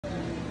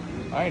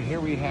All right, here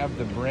we have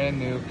the brand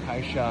new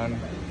Kaishan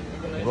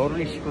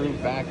Rotary Screw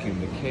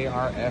Vacuum, the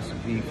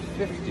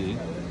KRS-V50.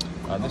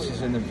 This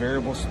is in the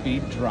variable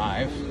speed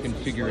drive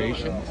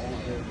configuration.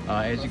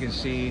 As you can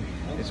see,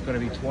 it's going to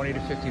be 20 to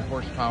 50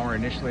 horsepower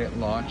initially at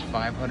launch,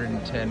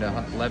 510 to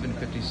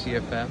 1150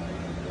 CFM.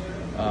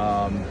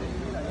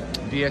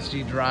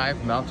 VSD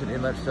drive, mounted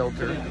inlet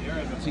filter,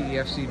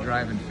 TEFC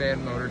drive and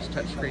fan motors,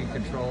 touchscreen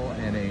control,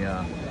 and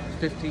a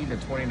 15 to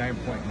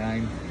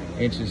 29.9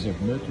 inches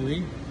of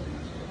mercury.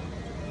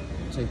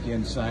 Take you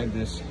inside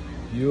this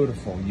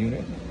beautiful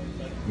unit.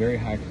 Very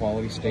high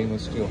quality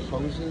stainless steel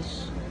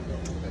hoses.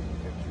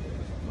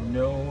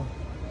 No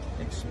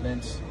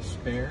expense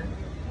spared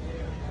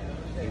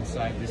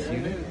inside this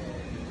unit.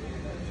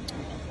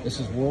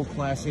 This is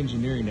world-class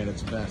engineering at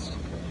its best.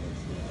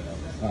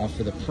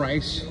 For the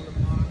price,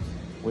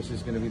 which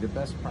is going to be the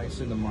best price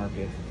in the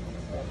market,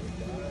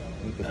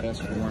 with the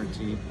best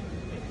warranty,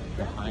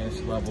 the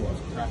highest level of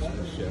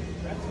craftsmanship,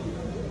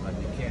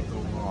 you can't go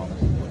wrong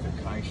with the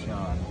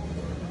Kaishan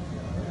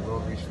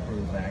Rotary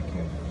Screw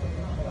Vacuum.